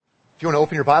If you want to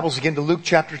open your Bibles again to Luke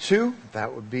chapter 2,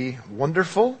 that would be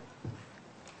wonderful.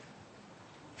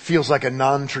 Feels like a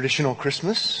non-traditional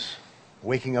Christmas.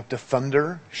 Waking up to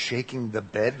thunder, shaking the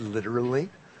bed, literally.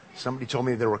 Somebody told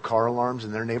me there were car alarms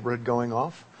in their neighborhood going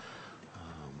off.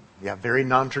 Very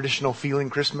non-traditional feeling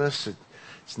Christmas.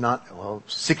 It's not,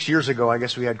 6 years ago, I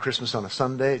guess we had Christmas on a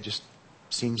Sunday. It just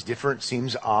seems different,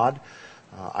 seems odd.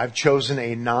 I've chosen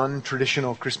a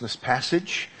non-traditional Christmas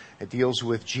passage. It deals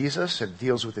with Jesus. It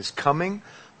deals with his coming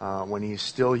when he's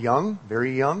still young,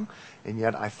 very young. And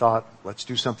yet I thought, let's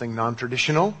do something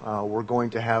non-traditional. We're going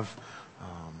to have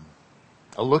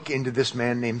a look into this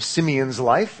man named Simeon's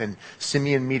life and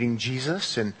Simeon meeting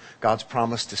Jesus and God's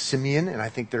promise to Simeon. And I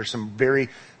think there's some very,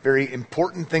 very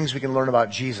important things we can learn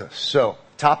about Jesus. So,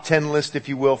 top 10 list, if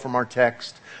you will, from our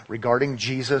text regarding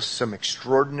Jesus. Some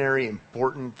extraordinary,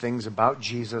 important things about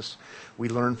Jesus we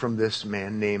learn from this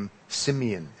man named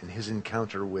Simeon and his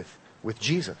encounter with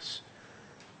Jesus.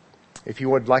 If you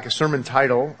would like a sermon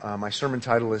title, my sermon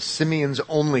title is Simeon's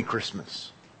Only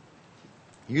Christmas.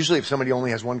 Usually if somebody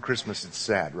only has one Christmas, it's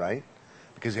sad, right?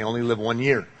 Because they only live 1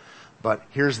 year. But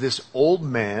here's this old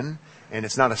man, and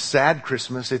it's not a sad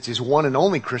Christmas, it's his one and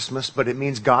only Christmas, but it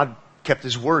means God kept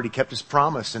his word, he kept his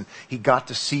promise, and he got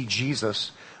to see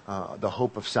Jesus, the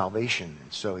hope of salvation.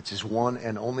 And so it's his one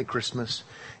and only Christmas,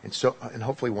 and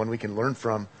hopefully one we can learn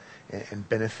from and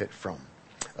benefit from.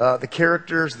 The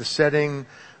characters, the setting,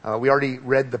 we already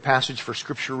read the passage for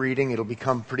scripture reading. It'll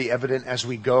become pretty evident as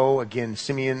we go. Again,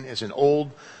 Simeon is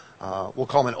we'll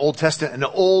call him an Old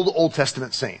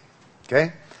Testament saint.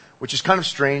 Okay? Which is kind of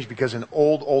strange because an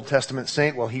Old Testament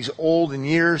saint, well, he's old in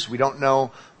years. We don't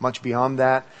know much beyond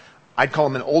that. I'd call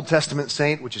him an Old Testament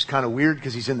saint, which is kind of weird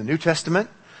because he's in the New Testament.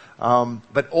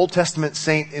 But Old Testament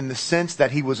saint in the sense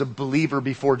that he was a believer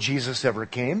before Jesus ever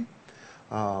came.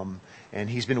 And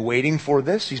he's been waiting for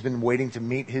this. He's been waiting to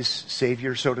meet his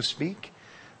Savior, so to speak.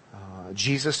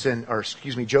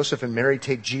 Joseph and Mary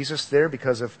take Jesus there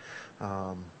because of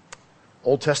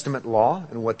Old Testament law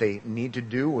and what they need to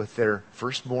do with their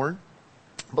firstborn.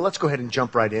 But let's go ahead and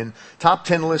jump right in. Top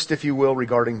 10 list, if you will,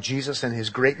 regarding Jesus and his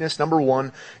greatness. Number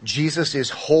 1, Jesus is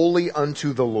holy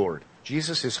unto the Lord.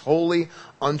 Jesus is holy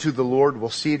unto the Lord. We'll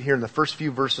see it here in the first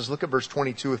few verses. Look at verse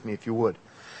 22 with me, if you would.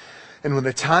 And when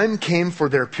the time came for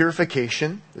their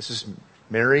purification, this is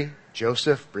Mary,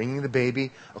 Joseph, bringing the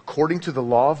baby, according to the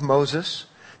law of Moses,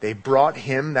 they brought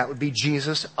him, that would be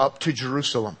Jesus, up to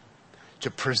Jerusalem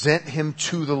to present him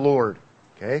to the Lord.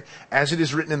 Okay? As it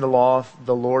is written in the law of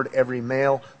the Lord, every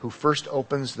male who first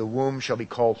opens the womb shall be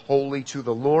called holy to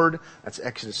the Lord. That's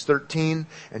Exodus 13.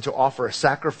 And to offer a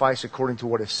sacrifice according to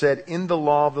what is said in the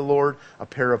law of the Lord, a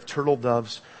pair of turtle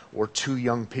doves or 2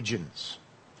 young pigeons.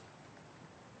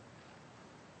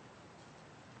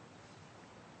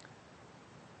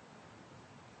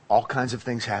 All kinds of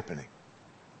things happening.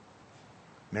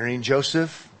 Mary and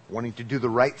Joseph wanting to do the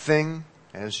right thing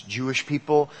as Jewish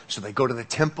people. So they go to the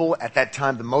temple. At that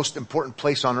time, the most important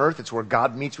place on earth. It's where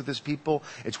God meets with his people.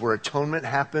 It's where atonement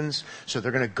happens. So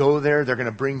they're going to go there. They're going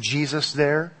to bring Jesus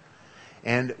there.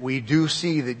 And we do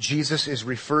see that Jesus is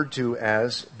referred to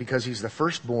as, because he's the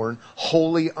firstborn,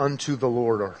 holy unto the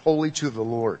Lord, or holy to the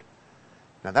Lord.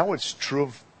 Now that was true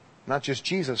of not just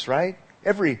Jesus, right?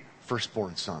 Every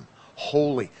firstborn son.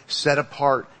 Holy, set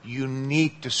apart,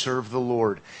 unique to serve the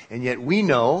Lord. And yet we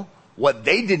know what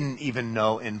they didn't even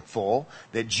know in full,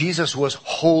 that Jesus was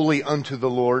holy unto the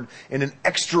Lord in an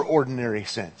extraordinary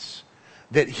sense.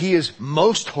 That he is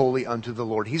most holy unto the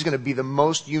Lord. He's going to be the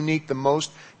most unique, the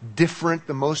most different,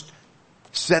 the most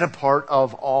set apart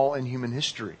of all in human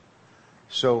history.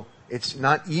 So it's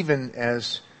not even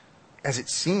as it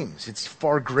seems. It's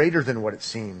far greater than what it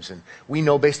seems. And we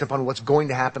know based upon what's going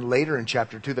to happen later in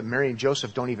chapter 2 that Mary and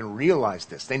Joseph don't even realize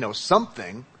this. They know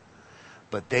something,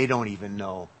 but they don't even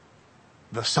know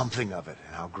the something of it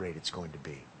and how great it's going to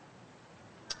be.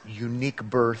 Unique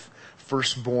birth,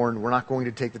 firstborn. We're not going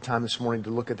to take the time this morning to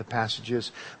look at the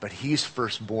passages, but he's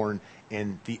firstborn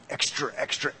in the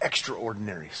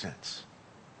extraordinary sense.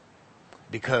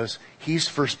 Because he's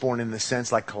firstborn in the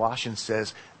sense, like Colossians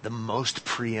says, the most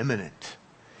preeminent.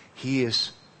 He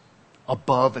is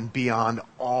above and beyond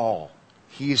all.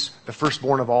 He's the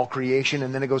firstborn of all creation.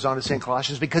 And then it goes on to say in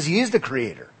Colossians, because he is the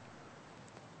creator.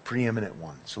 Preeminent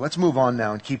one. So let's move on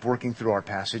now and keep working through our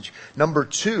passage. Number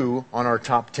 2 on our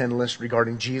top 10 list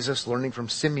regarding Jesus, learning from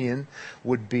Simeon,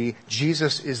 would be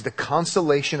Jesus is the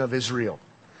consolation of Israel.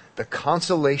 The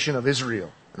consolation of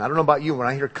Israel. And I don't know about you, when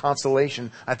I hear consolation,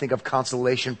 I think of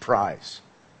consolation prize.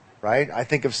 Right? I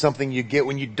think of something you get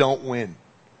when you don't win.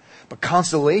 But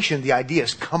consolation, the idea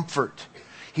is comfort.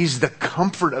 He's the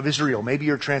comfort of Israel. Maybe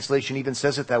your translation even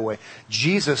says it that way.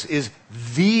 Jesus is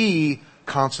the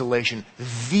consolation,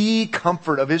 the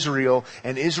comfort of Israel,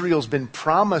 and Israel's been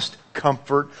promised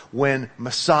comfort when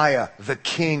Messiah, the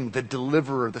King, the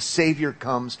Deliverer, the Savior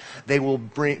comes. They will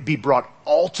be brought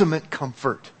ultimate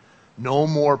comfort. No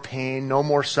more pain, no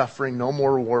more suffering, no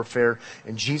more warfare,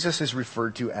 and Jesus is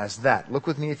referred to as that. Look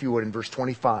with me, if you would, in verse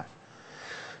 25.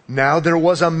 Now there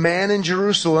was a man in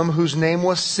Jerusalem whose name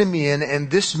was Simeon, and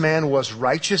this man was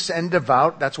righteous and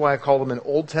devout. That's why I call him an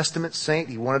Old Testament saint.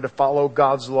 He wanted to follow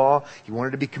God's law. He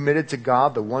wanted to be committed to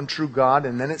God, the one true God.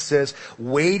 And then it says,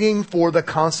 waiting for the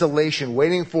consolation,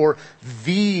 waiting for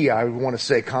I want to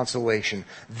say consolation,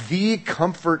 the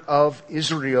comfort of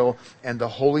Israel, and the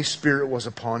Holy Spirit was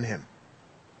upon him.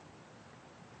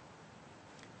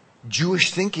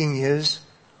 Jewish thinking is,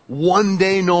 one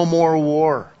day no more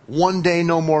war. One day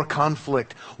no more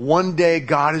conflict. One day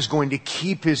God is going to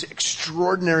keep His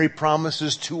extraordinary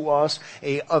promises to us,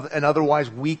 an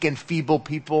otherwise weak and feeble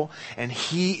people, and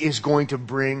He is going to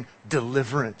bring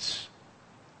deliverance.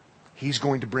 He's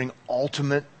going to bring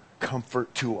ultimate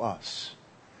comfort to us.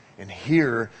 And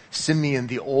here, Simeon,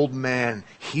 the old man,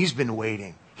 he's been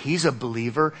waiting. He's a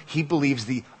believer. He believes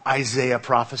the Isaiah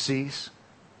prophecies.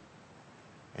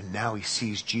 And now he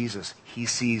sees Jesus. He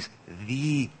sees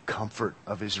the comfort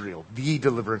of Israel, the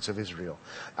deliverance of Israel.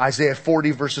 Isaiah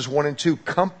 40 verses 1 and 2.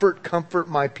 Comfort, comfort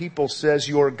my people, says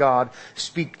your God.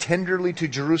 Speak tenderly to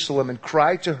Jerusalem and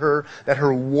cry to her that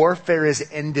her warfare is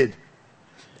ended.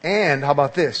 And, how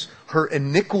about this? Her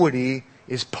iniquity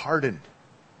is pardoned.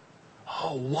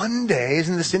 Oh, one day,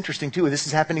 isn't this interesting too? This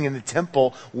is happening in the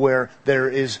temple where there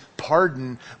is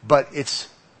pardon, but it's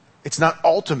not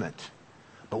ultimate.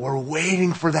 But we're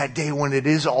waiting for that day when it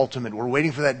is ultimate. We're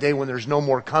waiting for that day when there's no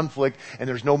more conflict, and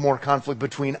there's no more conflict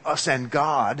between us and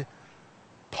God.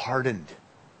 Pardoned.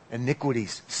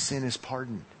 Iniquities, sin is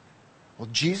pardoned. Well,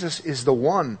 Jesus is the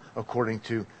one, according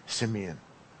to Simeon.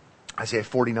 Isaiah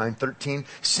 49:13.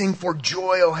 Sing for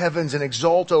joy, O heavens, and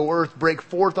exult, O earth. Break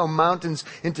forth, O mountains,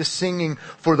 into singing.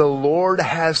 For the Lord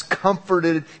has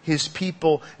comforted His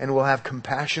people and will have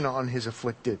compassion on His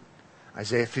afflicted.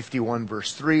 Isaiah 51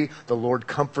 verse 3, the Lord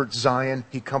comforts Zion.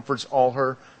 He comforts all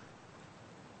her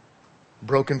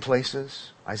broken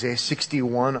places. Isaiah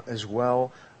 61 as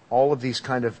well. All of these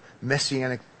kind of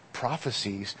messianic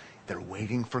prophecies, they're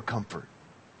waiting for comfort.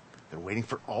 They're waiting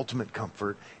for ultimate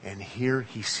comfort. And here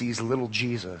he sees little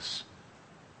Jesus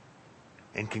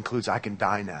and concludes, I can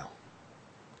die now.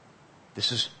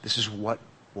 This is what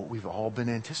we've all been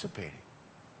anticipating.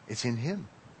 It's in Him.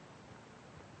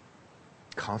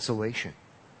 Consolation.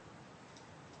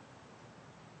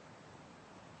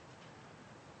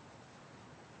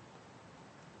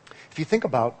 If you think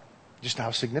about just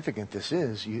how significant this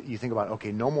is, you think about,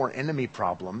 okay, no more enemy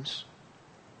problems.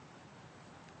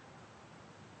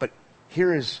 But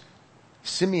here is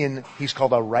Simeon, he's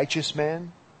called a righteous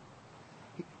man.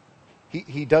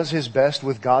 He does his best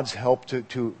with God's help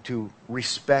to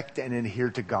respect and adhere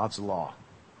to God's law.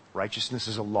 Righteousness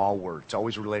is a law word. It's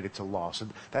always related to law. So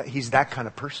he's that kind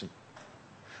of person.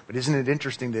 But isn't it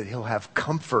interesting that he'll have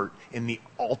comfort in the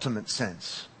ultimate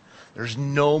sense? There's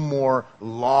no more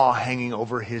law hanging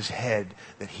over his head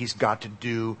that he's got to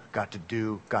do.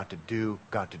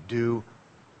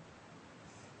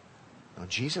 Now,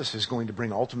 Jesus is going to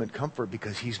bring ultimate comfort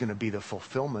because He's going to be the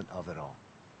fulfillment of it all.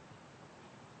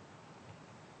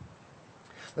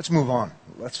 Let's move on.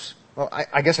 Well,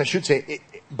 I guess I should say,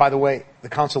 by the way, the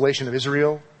consolation of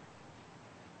Israel,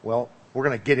 well, we're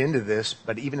going to get into this,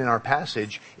 but even in our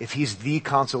passage, if He's the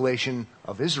consolation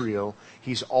of Israel,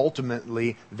 He's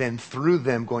ultimately then through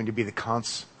them going to be the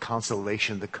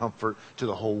consolation, the comfort to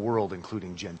the whole world,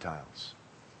 including Gentiles.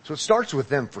 So it starts with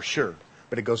them for sure,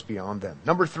 but it goes beyond them.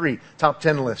 Number 3, top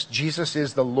 10 list. Jesus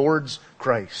is the Lord's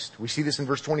Christ. We see this in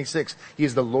verse 26. He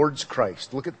is the Lord's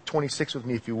Christ. Look at 26 with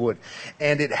me if you would.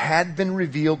 And it had been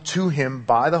revealed to him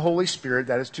by the Holy Spirit,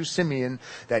 that is to Simeon,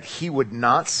 that he would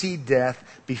not see death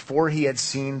before he had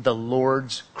seen the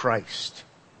Lord's Christ.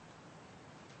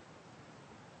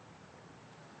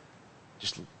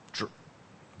 Just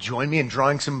join me in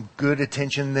drawing some good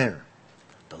attention there.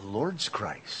 The Lord's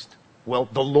Christ. Well,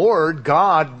 the Lord,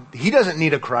 God, He doesn't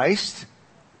need a Christ.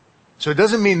 So it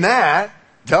doesn't mean that.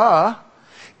 Duh.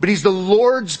 But He's the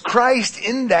Lord's Christ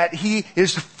in that He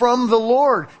is from the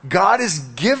Lord. God is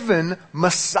given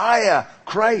Messiah,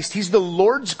 Christ. He's the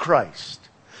Lord's Christ.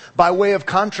 By way of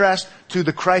contrast to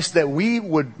the Christ that we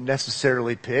would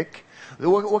necessarily pick,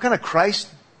 what kind of Christ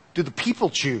do the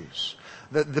people choose?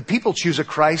 The people choose a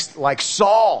Christ like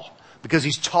Saul, because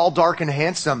he's tall, dark, and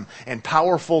handsome and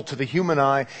powerful to the human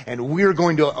eye, and we're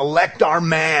going to elect our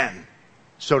man.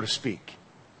 so to speak.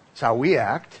 It's how we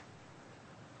act.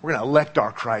 We're going to elect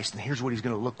our Christ, and here's what he's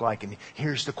going to look like, and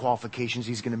here's the qualifications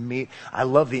he's going to meet. I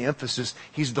love the emphasis.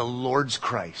 He's the Lord's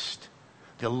Christ,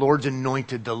 the Lord's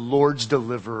anointed, the Lord's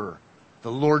deliverer,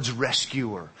 the Lord's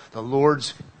rescuer, the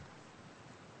Lord's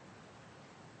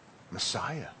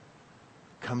Messiah.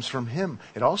 Comes from him.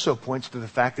 It also points to the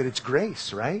fact that it's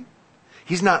grace, right?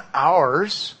 He's not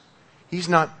ours. He's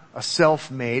not a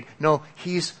self-made. No,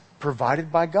 he's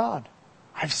provided by God.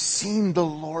 I've seen the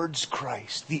Lord's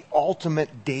Christ, the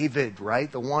ultimate David,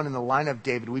 right? The one in the line of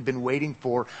David we've been waiting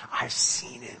for. I've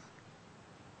seen him.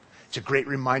 It's a great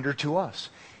reminder to us.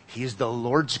 He is the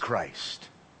Lord's Christ.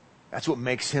 That's what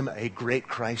makes him a great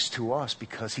Christ to us,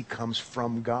 because he comes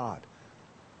from God.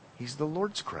 He's the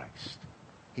Lord's Christ.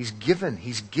 He's given,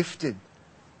 he's gifted.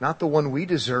 Not the one we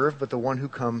deserve, but the one who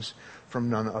comes from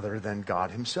none other than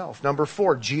God himself. Number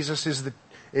 4, Jesus is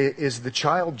the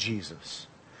child Jesus.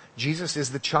 Jesus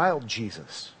is the child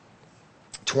Jesus.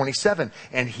 27,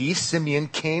 and he, Simeon,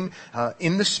 came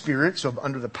in the Spirit, so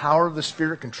under the power of the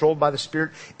Spirit, controlled by the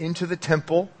Spirit, into the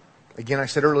temple. Again, I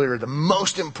said earlier, the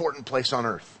most important place on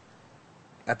earth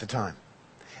at the time.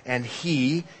 And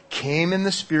he came in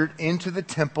the Spirit into the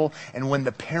temple, and when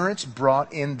the parents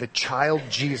brought in the child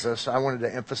Jesus, I wanted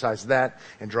to emphasize that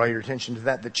and draw your attention to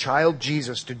that, the child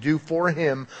Jesus, to do for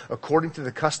him, according to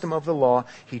the custom of the law,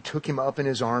 he took him up in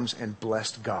his arms and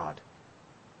blessed God.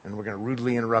 And we're going to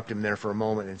rudely interrupt him there for a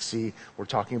moment and see we're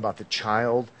talking about the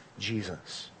child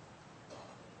Jesus.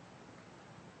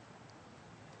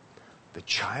 The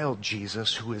child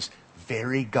Jesus, who is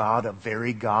very God of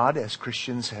very God, as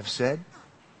Christians have said.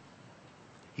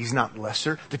 He's not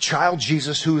lesser. The child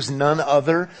Jesus, who is none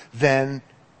other than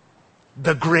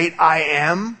the great I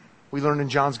am, we learned in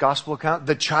John's gospel account.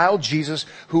 The child Jesus,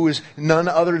 who is none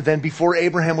other than before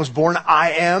Abraham was born,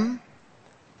 I am.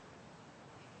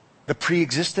 The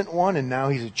pre-existent one, and now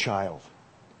he's a child.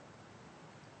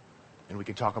 And we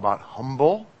can talk about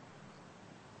humble,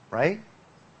 right?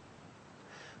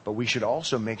 But we should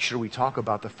also make sure we talk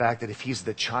about the fact that if he's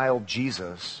the child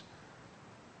Jesus,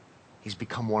 he's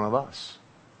become one of us.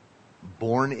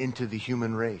 Born into the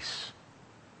human race.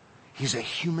 He's a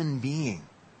human being.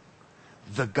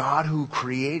 The God who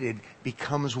created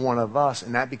becomes one of us,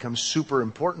 and that becomes super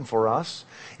important for us.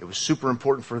 It was super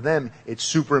important for them. It's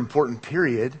super important,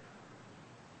 period,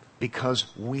 because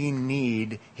we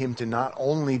need him to not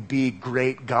only be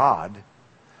great God,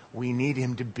 we need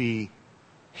him to be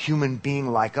human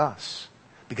being like us,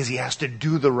 because he has to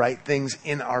do the right things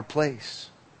in our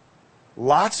place.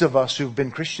 Lots of us who've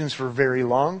been Christians for very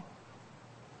long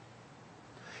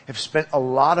have spent a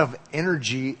lot of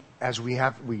energy as we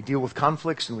deal with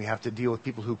conflicts, and we have to deal with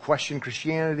people who question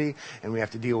Christianity, and we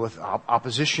have to deal with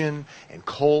opposition and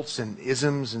cults and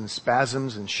isms and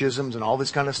spasms and schisms and all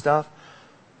this kind of stuff.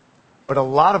 But a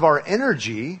lot of our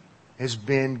energy has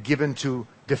been given to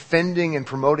defending and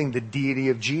promoting the deity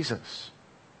of Jesus.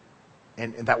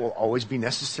 And that will always be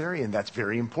necessary, and that's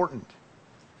very important.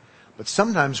 But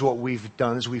sometimes what we've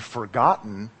done is we've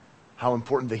forgotten how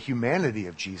important the humanity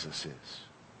of Jesus is.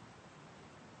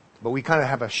 But we kind of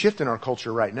have a shift in our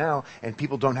culture right now, and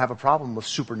people don't have a problem with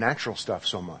supernatural stuff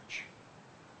so much.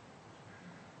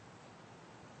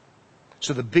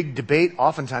 So the big debate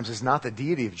oftentimes is not the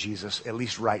deity of Jesus, at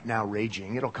least right now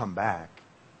raging. It'll come back.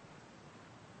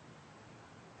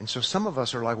 And so some of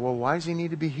us are like, well, why does he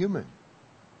need to be human?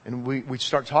 And we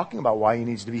start talking about why he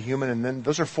needs to be human, and then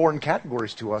those are foreign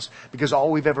categories to us, because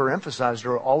all we've ever emphasized,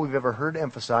 or all we've ever heard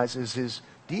emphasized, is his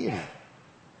deity.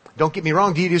 Don't get me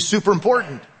wrong, deity is super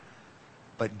important.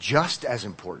 But just as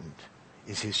important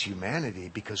is his humanity,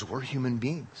 because we're human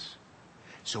beings.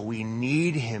 So we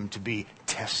need him to be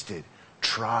tested,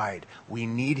 tried. We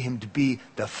need him to be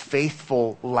the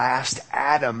faithful last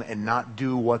Adam and not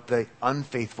do what the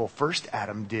unfaithful first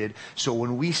Adam did. So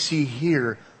when we see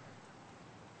here,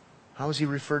 how is he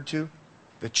referred to?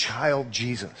 The child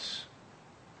Jesus.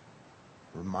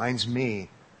 Reminds me,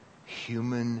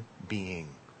 human being,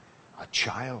 a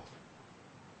child.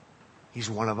 He's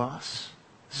one of us.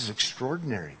 This is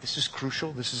extraordinary. This is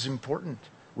crucial. This is important.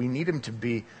 We need him to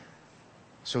be,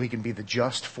 so he can be the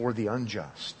just for the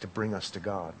unjust, to bring us to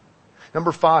God.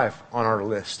 Number 5 on our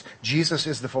list. Jesus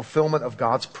is the fulfillment of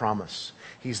God's promise.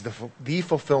 He's the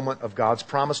fulfillment of God's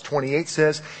promise. 28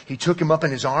 says, he took him up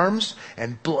in his arms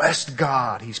and blessed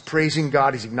God. He's praising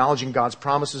God. He's acknowledging God's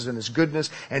promises and his goodness,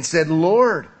 and said,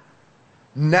 Lord,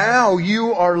 now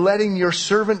you are letting your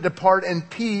servant depart in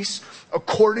peace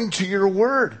according to your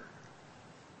word.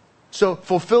 So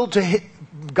fulfilled to him,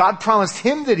 God promised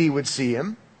him that he would see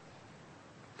him.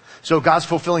 So God's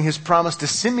fulfilling his promise to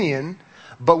Simeon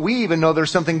But we even know there's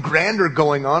something grander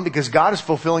going on because God is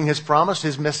fulfilling his promise,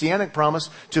 his messianic promise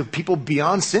to people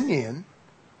beyond Simeon.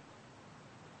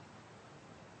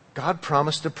 God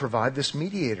promised to provide this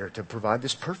mediator, to provide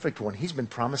this perfect one. He's been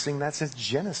promising that since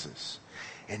Genesis.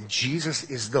 And Jesus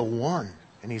is the one,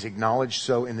 and he's acknowledged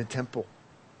so in the temple.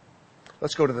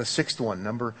 Let's go to the sixth one.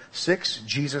 Number 6,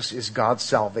 Jesus is God's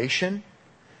salvation.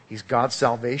 He's God's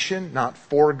salvation, not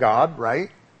for God, right?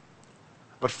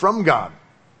 But from God.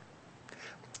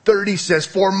 30 says,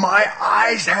 for my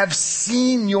eyes have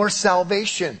seen your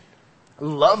salvation. I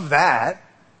love that.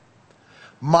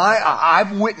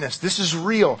 I've witnessed, this is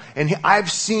real, and I've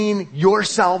seen your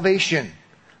salvation.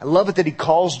 I love it that he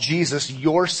calls Jesus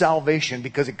your salvation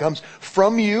because it comes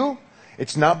from you.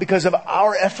 It's not because of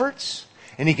our efforts.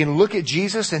 And he can look at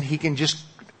Jesus and he can just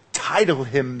title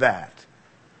him that.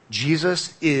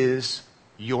 Jesus is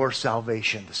your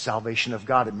salvation, the salvation of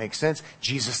God. It makes sense.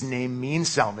 Jesus' name means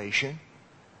salvation.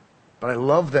 But I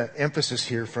love the emphasis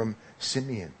here from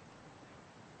Simeon.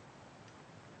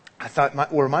 I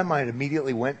thought where my mind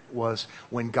immediately went was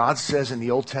when God says in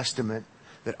the Old Testament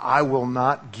that I will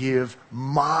not give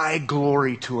my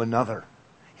glory to another.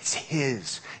 It's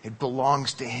his. It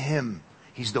belongs to him.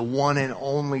 He's the one and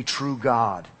only true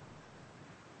God.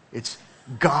 It's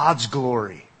God's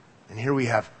glory. And here we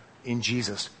have in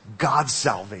Jesus, God's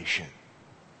salvation.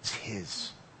 It's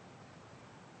his.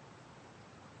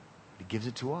 He gives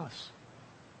it to us.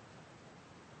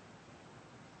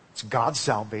 It's God's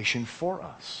salvation for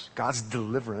us. God's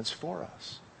deliverance for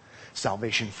us.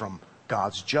 Salvation from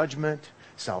God's judgment.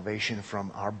 Salvation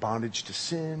from our bondage to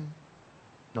sin.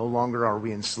 No longer are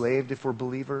we enslaved if we're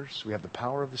believers. We have the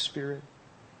power of the Spirit.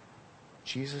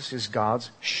 Jesus is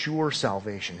God's sure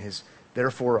salvation.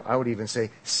 Therefore, I would even say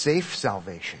safe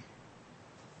salvation.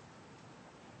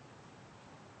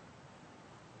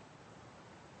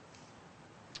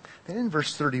 Then in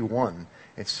verse 31,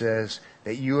 it says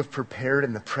that you have prepared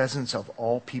in the presence of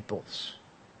all peoples.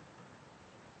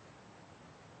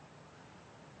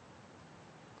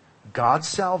 God's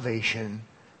salvation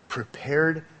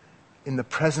prepared in the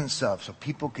presence of, so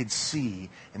people could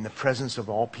see in the presence of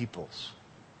all peoples.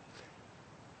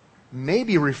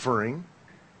 Maybe referring,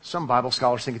 some Bible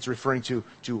scholars think it's referring to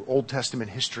Old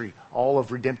Testament history, all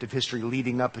of redemptive history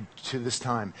leading up to this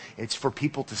time. It's for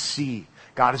people to see.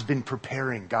 God has been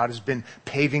preparing. God has been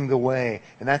paving the way.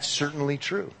 And that's certainly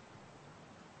true.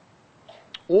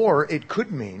 Or it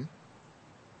could mean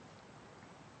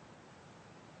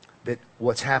that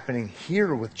what's happening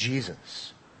here with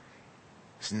Jesus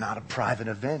is not a private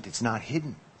event. It's not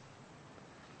hidden.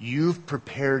 You've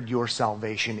prepared your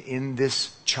salvation in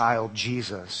this child,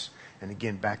 Jesus. And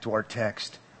again, back to our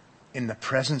text, in the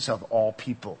presence of all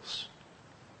peoples.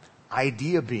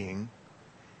 Idea being,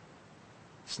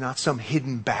 it's not some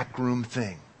hidden backroom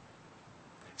thing.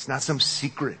 It's not some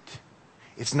secret.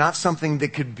 It's not something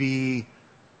that could be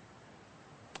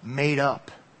made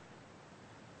up.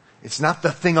 It's not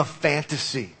the thing of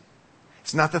fantasy.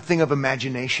 It's not the thing of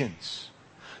imaginations.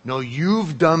 No,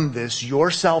 you've done this, your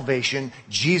salvation,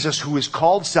 Jesus who is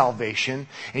called salvation,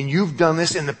 and you've done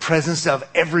this in the presence of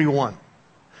everyone.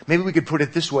 Maybe we could put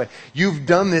it this way. You've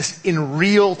done this in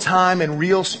real time and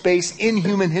real space in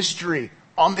human history,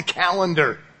 on the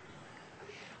calendar.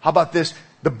 How about this?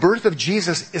 The birth of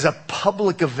Jesus is a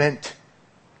public event.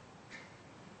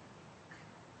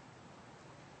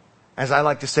 As I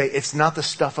like to say, it's not the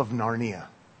stuff of Narnia.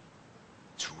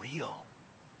 It's real.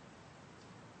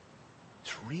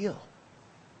 It's real.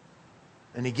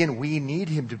 And again, we need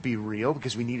him to be real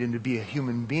because we need him to be a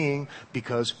human being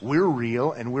because we're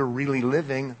real and we're really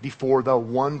living before the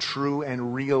one true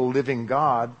and real living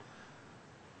God.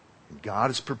 And God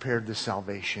has prepared this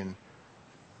salvation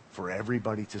for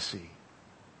everybody to see.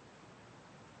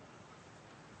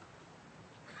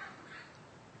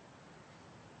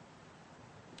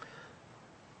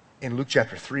 In Luke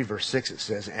chapter 3, verse 6, it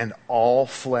says, and all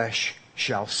flesh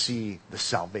shall see the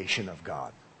salvation of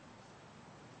God.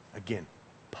 Again,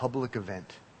 public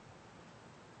event.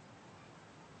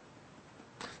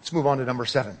 Let's move on to number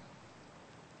 7.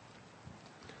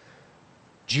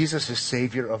 Jesus is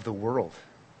Savior of the world.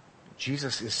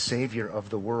 Jesus is Savior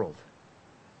of the world.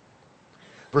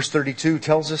 Verse 32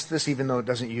 tells us this, even though it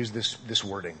doesn't use this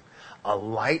wording. A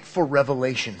light for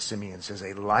revelation, Simeon says,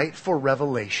 a light for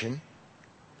revelation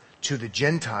to the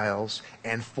Gentiles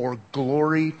and for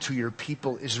glory to your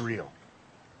people Israel.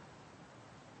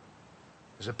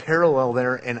 There's a parallel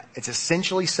there, and it's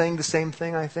essentially saying the same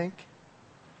thing, I think.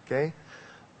 Okay?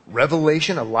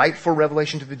 Revelation, a light for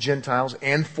revelation to the Gentiles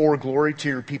and for glory to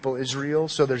your people Israel.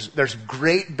 So there's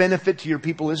great benefit to your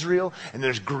people Israel, and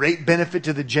there's great benefit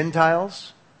to the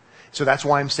Gentiles. So that's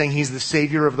why I'm saying he's the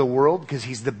Savior of the world, because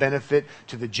he's the benefit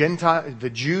to the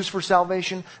Jews for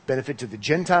salvation, benefit to the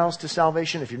Gentiles to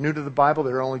salvation. If you're new to the Bible,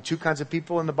 there are only two kinds of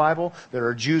people in the Bible. There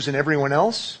are Jews and everyone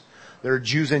else. There are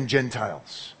Jews and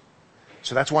Gentiles.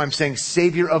 So that's why I'm saying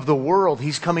Savior of the world.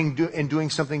 He's coming and doing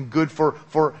something good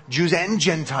for Jews and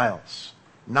Gentiles,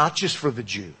 not just for the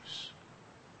Jews.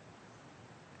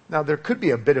 Now, there could be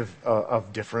a bit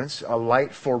of difference, a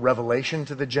light for revelation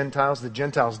to the Gentiles. The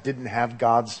Gentiles didn't have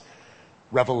God's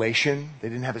revelation. They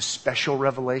didn't have a special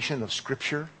revelation of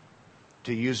Scripture.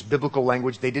 To use biblical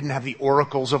language, they didn't have the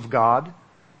oracles of God,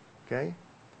 okay,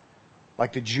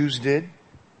 like the Jews did.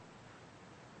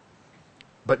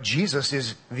 But Jesus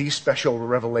is the special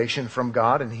revelation from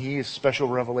God, and he is special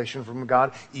revelation from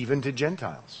God even to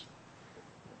Gentiles.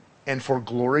 And for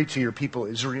glory to your people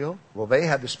Israel, well, they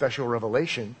had the special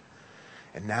revelation,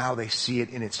 and now they see it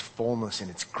in its fullness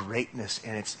and its greatness,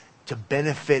 and it's to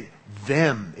benefit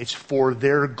them. It's for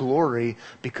their glory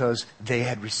because they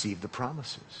had received the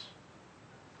promises.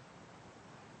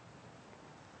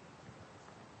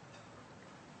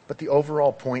 But the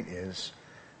overall point is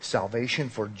salvation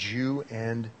for Jew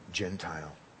and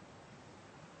Gentile.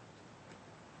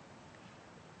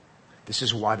 This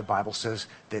is why the Bible says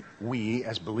that we,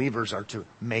 as believers, are to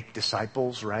make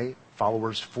disciples, right?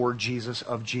 Followers for Jesus,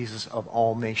 of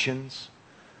all nations.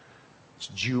 It's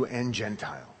Jew and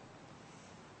Gentile.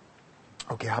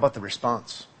 Okay, how about the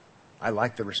response? I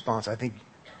like the response. I think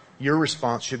your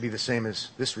response should be the same as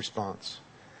this response.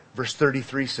 Verse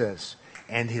 33 says,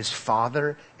 and his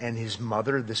father and his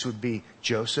mother, this would be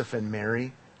Joseph and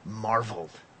Mary,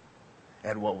 marveled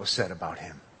at what was said about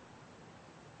him.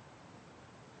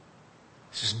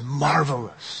 This is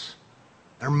marvelous.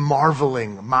 They're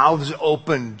marveling, mouths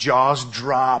open, jaws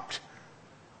dropped.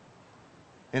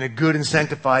 In a good and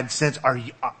sanctified sense, are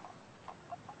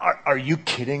you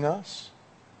kidding us?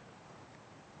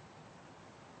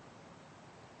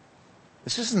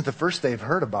 This isn't the first they've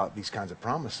heard about these kinds of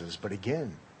promises, but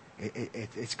again,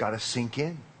 it's got to sink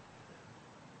in.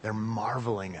 They're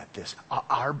marveling at this.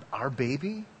 Our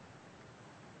baby?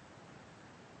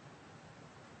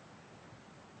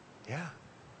 Yeah,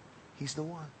 he's the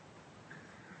one.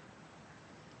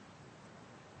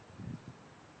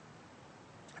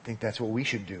 I think that's what we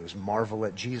should do, is marvel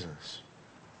at Jesus.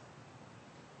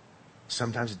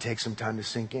 Sometimes it takes some time to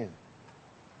sink in.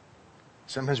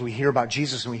 Sometimes we hear about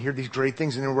Jesus and we hear these great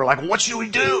things and then we're like, what should we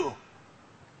do?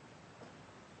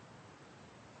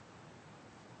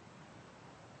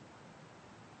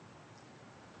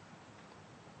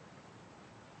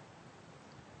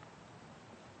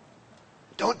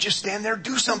 Don't just stand there,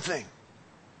 do something.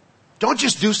 Don't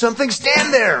just do something,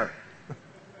 stand there.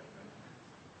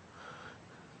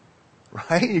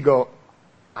 Right? You go,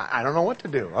 I don't know what to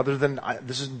do other than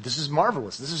this is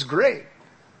marvelous. This is great.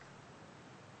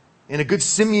 In a good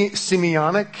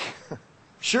semiotic,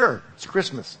 sure, it's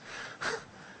Christmas.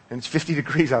 And it's 50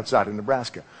 degrees outside in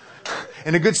Nebraska.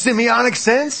 In a good semiotic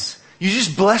sense, you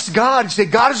just bless God. You say,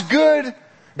 God is good.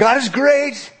 God is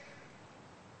great.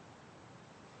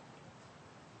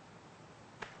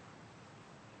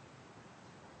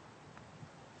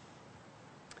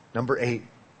 Number 8,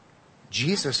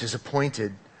 Jesus is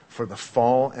appointed for the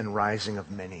fall and rising of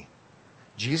many.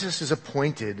 Jesus is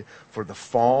appointed for the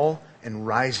fall and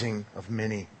rising of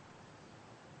many.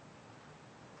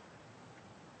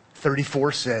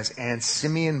 34 says, and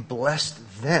Simeon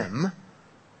blessed them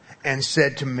and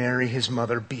said to Mary, his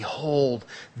mother, behold,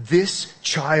 this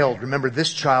child, remember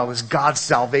this child is God's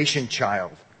salvation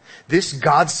child. This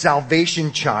God's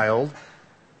salvation child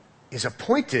is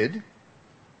appointed,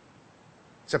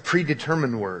 it's a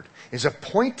predetermined word, is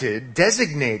appointed,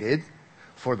 designated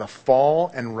for the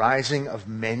fall and rising of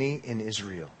many in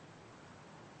Israel.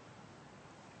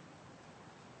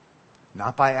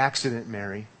 Not by accident,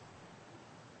 Mary.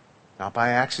 Not by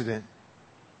accident.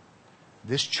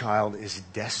 This child is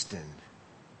destined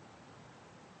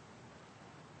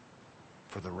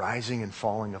for the rising and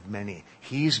falling of many.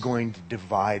 He's going to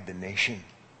divide the nation.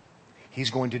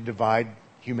 He's going to divide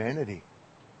humanity.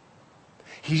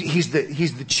 He's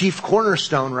the chief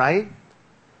cornerstone, right?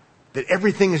 That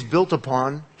everything is built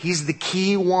upon. He's the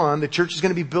key one. The church is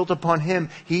going to be built upon him.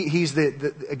 He's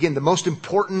the most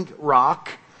important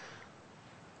rock.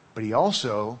 But he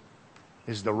also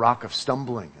is the rock of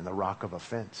stumbling and the rock of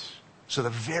offense. So the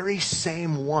very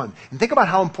same one. And think about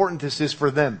how important this is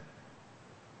for them.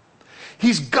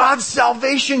 He's God's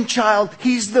salvation child.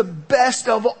 He's the best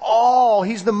of all.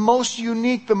 He's the most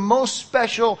unique, the most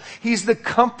special. He's the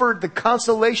comfort, the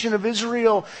consolation of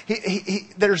Israel.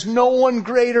 There's no one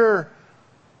greater.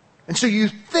 And so you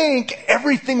think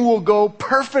everything will go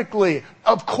perfectly.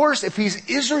 Of course, if he's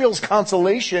Israel's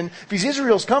consolation, if he's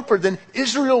Israel's comfort, then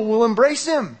Israel will embrace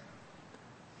him.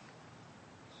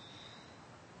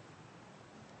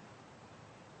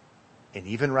 And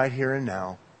even right here and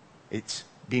now, it's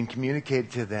being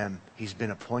communicated to them, he's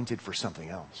been appointed for something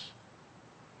else.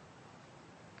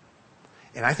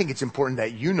 And I think it's important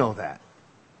that you know that.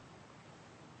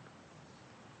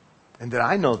 And that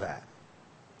I know that.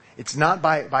 It's not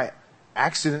by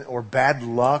accident or bad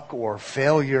luck or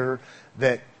failure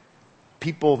that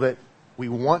people that we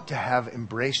want to have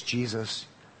embraced Jesus,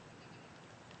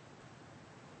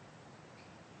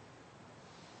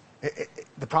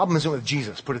 the problem isn't with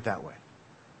Jesus, put it that way.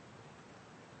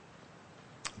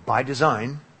 By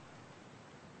design,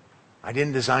 I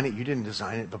didn't design it, you didn't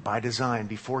design it, but by design,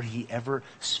 before he ever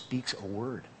speaks a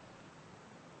word,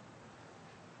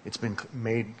 it's been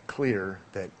made clear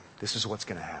that this is what's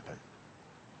going to happen.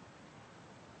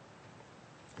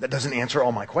 That doesn't answer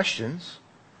all my questions,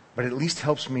 but at least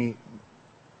helps me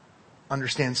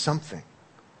understand something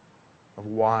of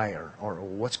why or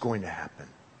what's going to happen.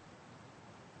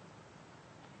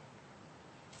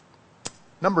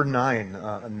 Number 9,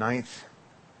 a ninth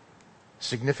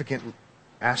significant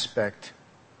aspect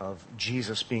of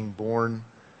Jesus being born.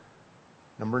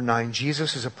 Number 9,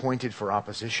 Jesus is appointed for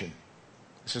opposition.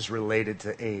 This is related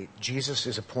to 8. Jesus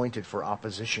is appointed for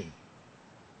opposition.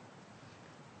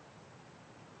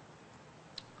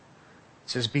 It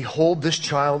says, behold, this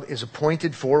child is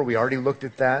appointed for, we already looked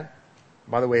at that.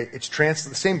 By the way, it's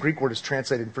the same Greek word is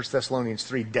translated in 1 Thessalonians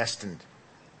 3, destined.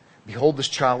 Behold, this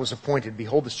child was appointed.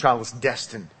 Behold, this child was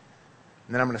destined.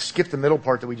 And then I'm going to skip the middle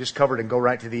part that we just covered and go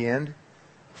right to the end.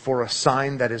 For a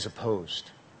sign that is opposed.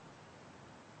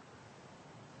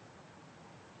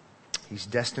 He's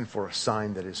destined for a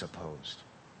sign that is opposed.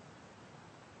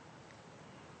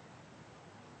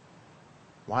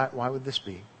 Why would this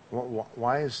be?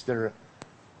 Why is there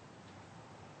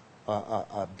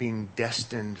a being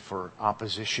destined for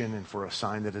opposition and for a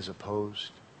sign that is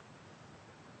opposed?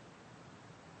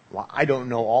 Well, I don't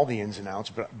know all the ins and outs,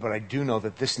 but I do know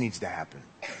that this needs to happen.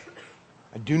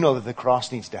 I do know that the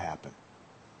cross needs to happen.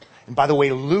 And by the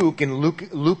way, Luke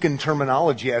in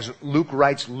terminology, as Luke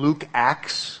writes Luke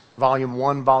Acts, Volume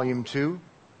 1, Volume 2,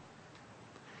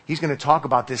 he's going to talk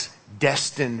about this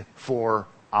destined for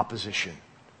opposition.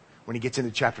 When he gets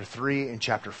into chapter 3 and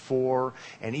chapter 4,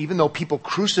 and even though people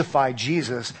crucify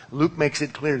Jesus, Luke makes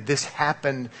it clear this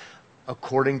happened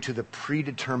according to the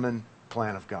predetermined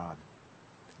plan of God.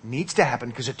 Needs to happen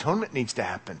because atonement needs to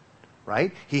happen,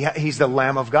 right? He's the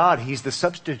Lamb of God. He's the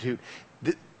substitute.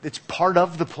 It's part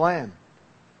of the plan.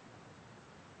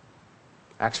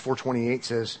 Acts 4:28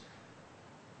 says,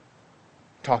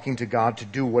 talking to God, to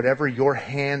do whatever your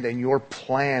hand and your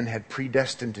plan had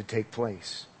predestined to take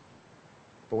place.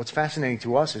 But what's fascinating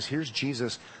to us is here's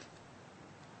Jesus,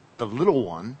 the little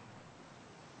one,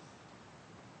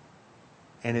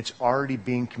 and it's already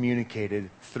being communicated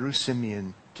through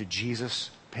Simeon to Jesus'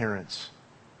 parents.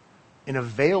 In a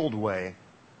veiled way,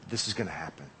 this is going to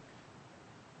happen.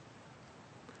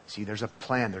 See, there's a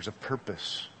plan, there's a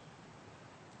purpose.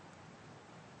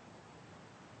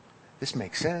 This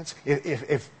makes sense.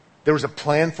 If there was a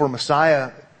plan for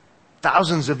Messiah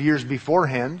thousands of years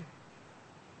beforehand,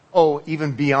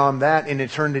 even beyond that in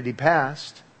eternity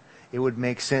past, it would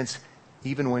make sense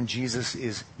even when Jesus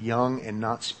is young and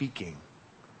not speaking,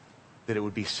 that it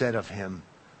would be said of him,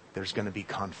 there's going to be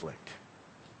conflict.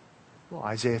 Well,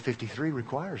 Isaiah 53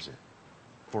 requires it,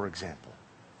 for example.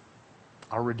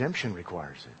 Our redemption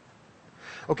requires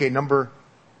it. Okay,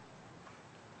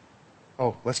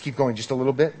 let's keep going just a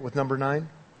little bit with number 9.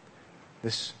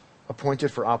 This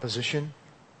appointed for opposition.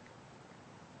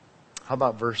 How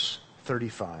about verse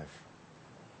 35?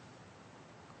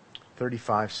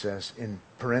 35 says, in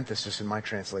parenthesis in my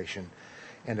translation,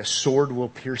 and a sword will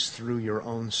pierce through your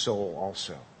own soul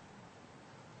also.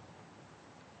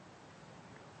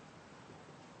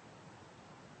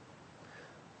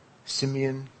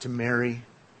 Simeon to Mary.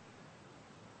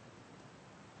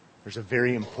 There's a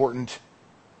very important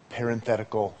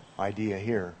parenthetical idea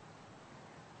here.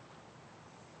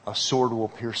 A sword will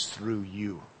pierce through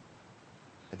you.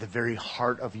 At the very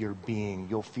heart of your being,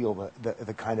 you'll feel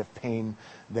the kind of pain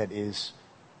that is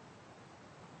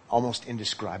almost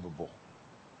indescribable.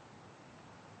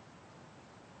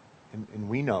 And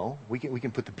we know, we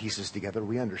can put the pieces together.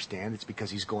 We understand it's because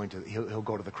he'll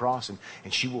go to the cross and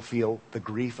she will feel the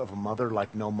grief of a mother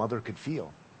like no mother could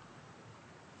feel.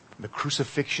 The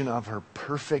crucifixion of her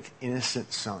perfect,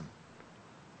 innocent son.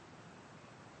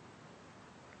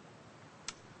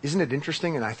 Isn't it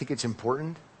interesting, and I think it's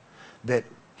important, that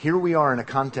Here we are in a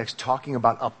context talking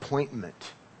about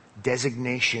appointment,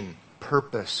 designation,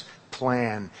 purpose,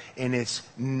 plan, and it's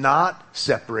not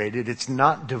separated, it's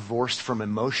not divorced from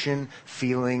emotion,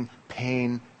 feeling,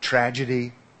 pain,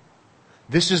 tragedy.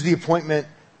 This is the appointment,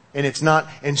 and it's not,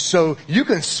 and so you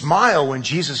can smile when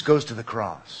Jesus goes to the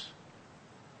cross.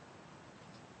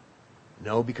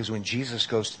 No, because when Jesus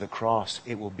goes to the cross,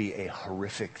 it will be a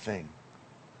horrific thing.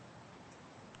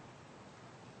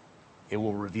 It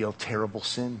will reveal terrible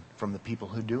sin from the people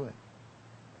who do it.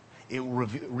 It will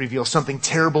reveal something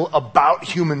terrible about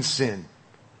human sin,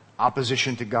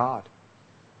 opposition to God.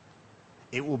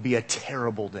 It will be a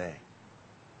terrible day,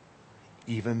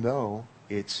 even though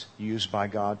it's used by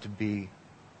God to be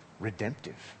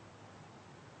redemptive.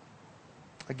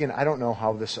 Again, I don't know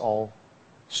how this all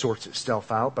sorts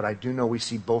itself out, but I do know we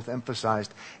see both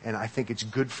emphasized, and I think it's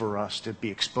good for us to be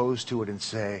exposed to it and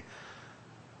say,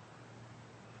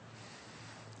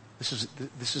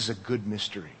 this is a good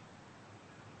mystery.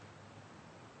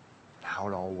 How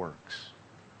it all works.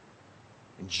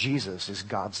 And Jesus is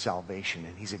God's salvation,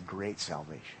 and He's a great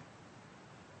salvation.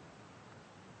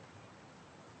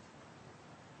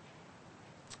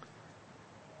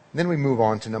 Then we move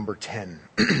on to number 10.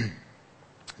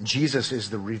 Jesus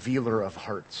is the revealer of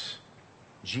hearts.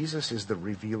 Jesus is the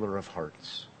revealer of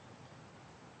hearts.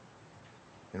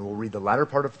 And we'll read the latter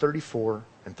part of 34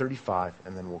 and 35,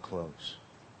 and then we'll close.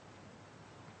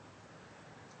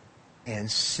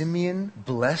 And Simeon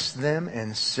blessed them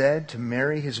and said to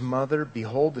Mary his mother,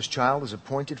 Behold, this child is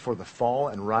appointed for the fall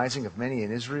and rising of many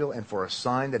in Israel, and for a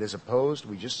sign that is opposed.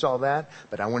 We just saw that,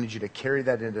 but I wanted you to carry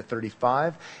that into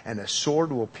 35. And a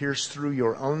sword will pierce through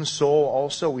your own soul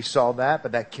also. We saw that,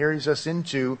 but that carries us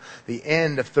into the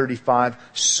end of 35.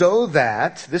 So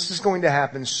that, this is going to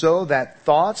happen, so that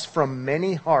thoughts from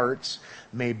many hearts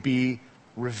may be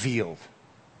revealed.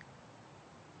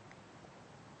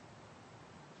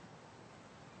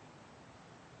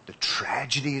 The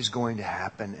tragedy is going to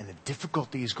happen and the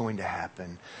difficulty is going to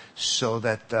happen so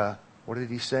that, what did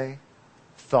he say?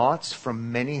 Thoughts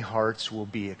from many hearts will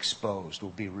be exposed, will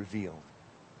be revealed.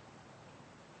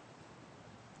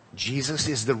 Jesus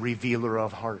is the revealer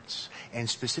of hearts. And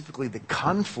specifically the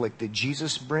conflict that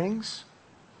Jesus brings,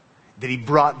 that He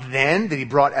brought then, that He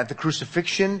brought at the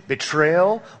crucifixion,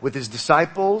 betrayal with His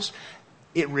disciples,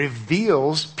 it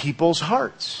reveals people's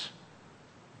hearts.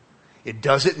 It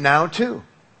does it now too.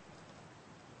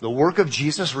 The work of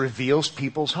Jesus reveals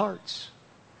people's hearts.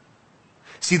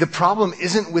 See, the problem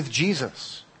isn't with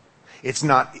Jesus. He's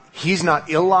not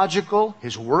illogical.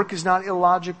 His work is not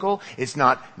illogical. It's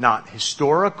not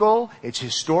historical. It's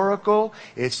historical.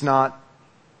 It's not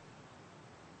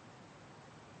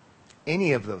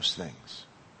any of those things.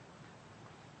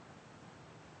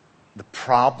 The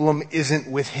problem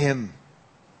isn't with Him.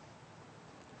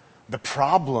 The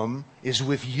problem is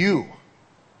with you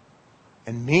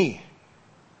and me.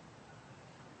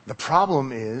 The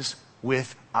problem is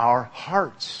with our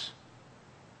hearts.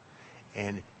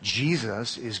 And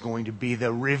Jesus is going to be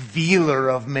the revealer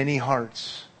of many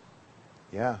hearts.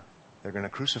 Yeah, they're going to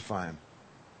crucify Him.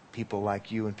 People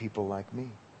like you and people like me.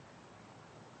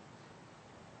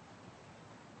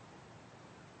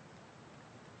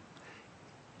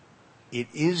 It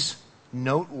is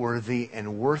noteworthy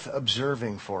and worth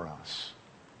observing for us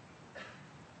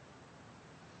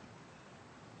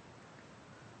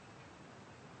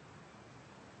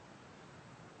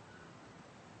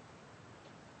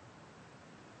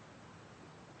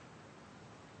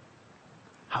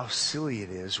how silly it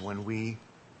is when we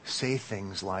say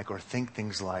things like, or think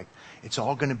things like, it's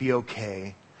all going to be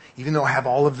okay, even though I have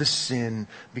all of this sin,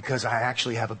 because I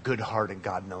actually have a good heart and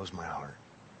God knows my heart.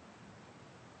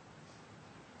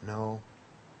 No.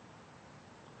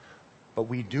 But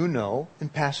we do know, in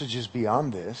passages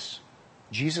beyond this,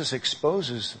 Jesus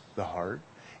exposes the heart,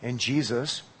 and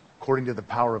Jesus, according to the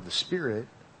power of the Spirit,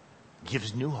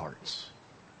 gives new hearts.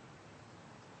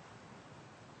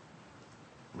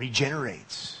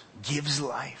 Regenerates, gives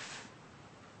life.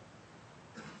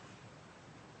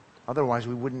 Otherwise,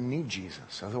 we wouldn't need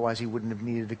Jesus. Otherwise, He wouldn't have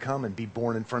needed to come and be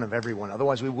born in front of everyone.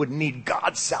 Otherwise, we wouldn't need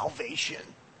God's salvation.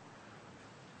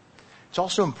 It's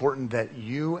also important that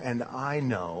you and I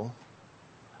know,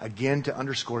 again, to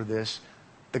underscore this,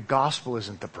 the gospel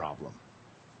isn't the problem.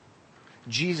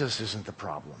 Jesus isn't the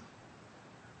problem.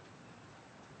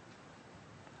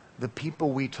 The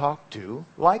people we talk to,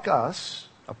 like us,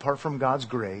 apart from God's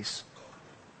grace,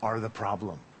 are the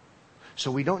problem.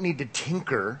 So we don't need to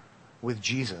tinker with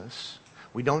Jesus.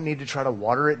 We don't need to try to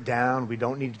water it down. We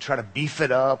don't need to try to beef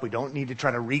it up. We don't need to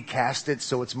try to recast it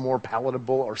so it's more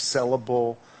palatable or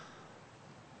sellable.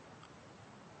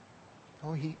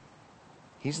 No,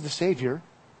 He's the Savior.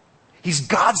 He's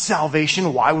God's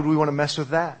salvation. Why would we want to mess with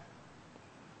that?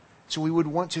 So we would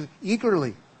want to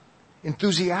eagerly,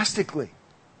 enthusiastically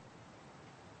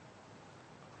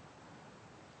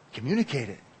communicate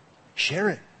it, share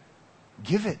it,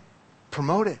 give it,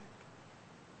 promote it.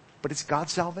 But it's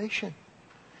God's salvation.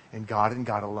 And God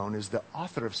alone is the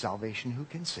author of salvation who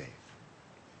can save.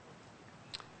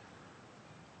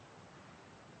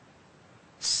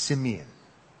 Simeon,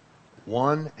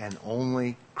 one and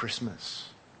only Christmas.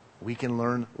 We can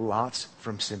learn lots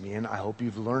from Simeon. I hope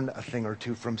you've learned a thing or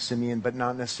two from Simeon, but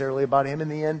not necessarily about him in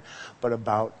the end, but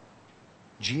about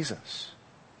Jesus.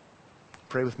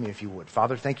 Pray with me if you would.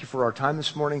 Father, thank you for our time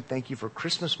this morning. Thank you for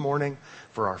Christmas morning,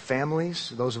 for our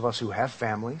families, those of us who have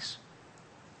families,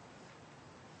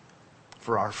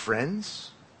 for our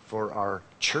friends, for our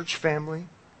church family,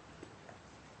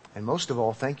 and most of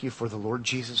all, thank you for the Lord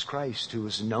Jesus Christ, who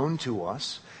is known to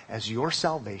us as your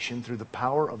salvation through the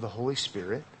power of the Holy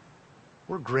Spirit.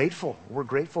 We're grateful. We're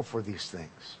grateful for these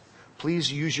things. Please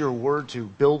use your word to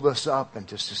build us up and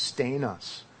to sustain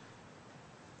us.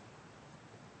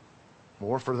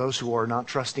 Or for those who are not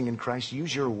trusting in Christ,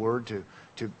 use your word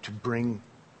to bring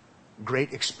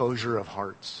great exposure of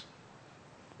hearts,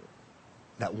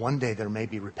 that one day there may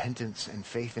be repentance and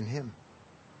faith in him.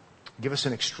 Give us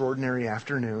an extraordinary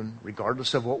afternoon,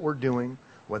 regardless of what we're doing,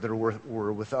 whether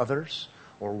we're with others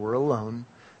or we're alone.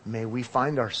 May we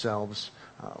find ourselves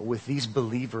with these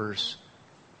believers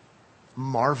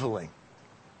marveling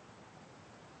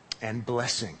and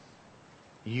blessing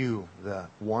you, the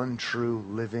one true,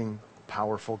 living,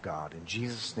 powerful God. In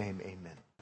Jesus' name, amen.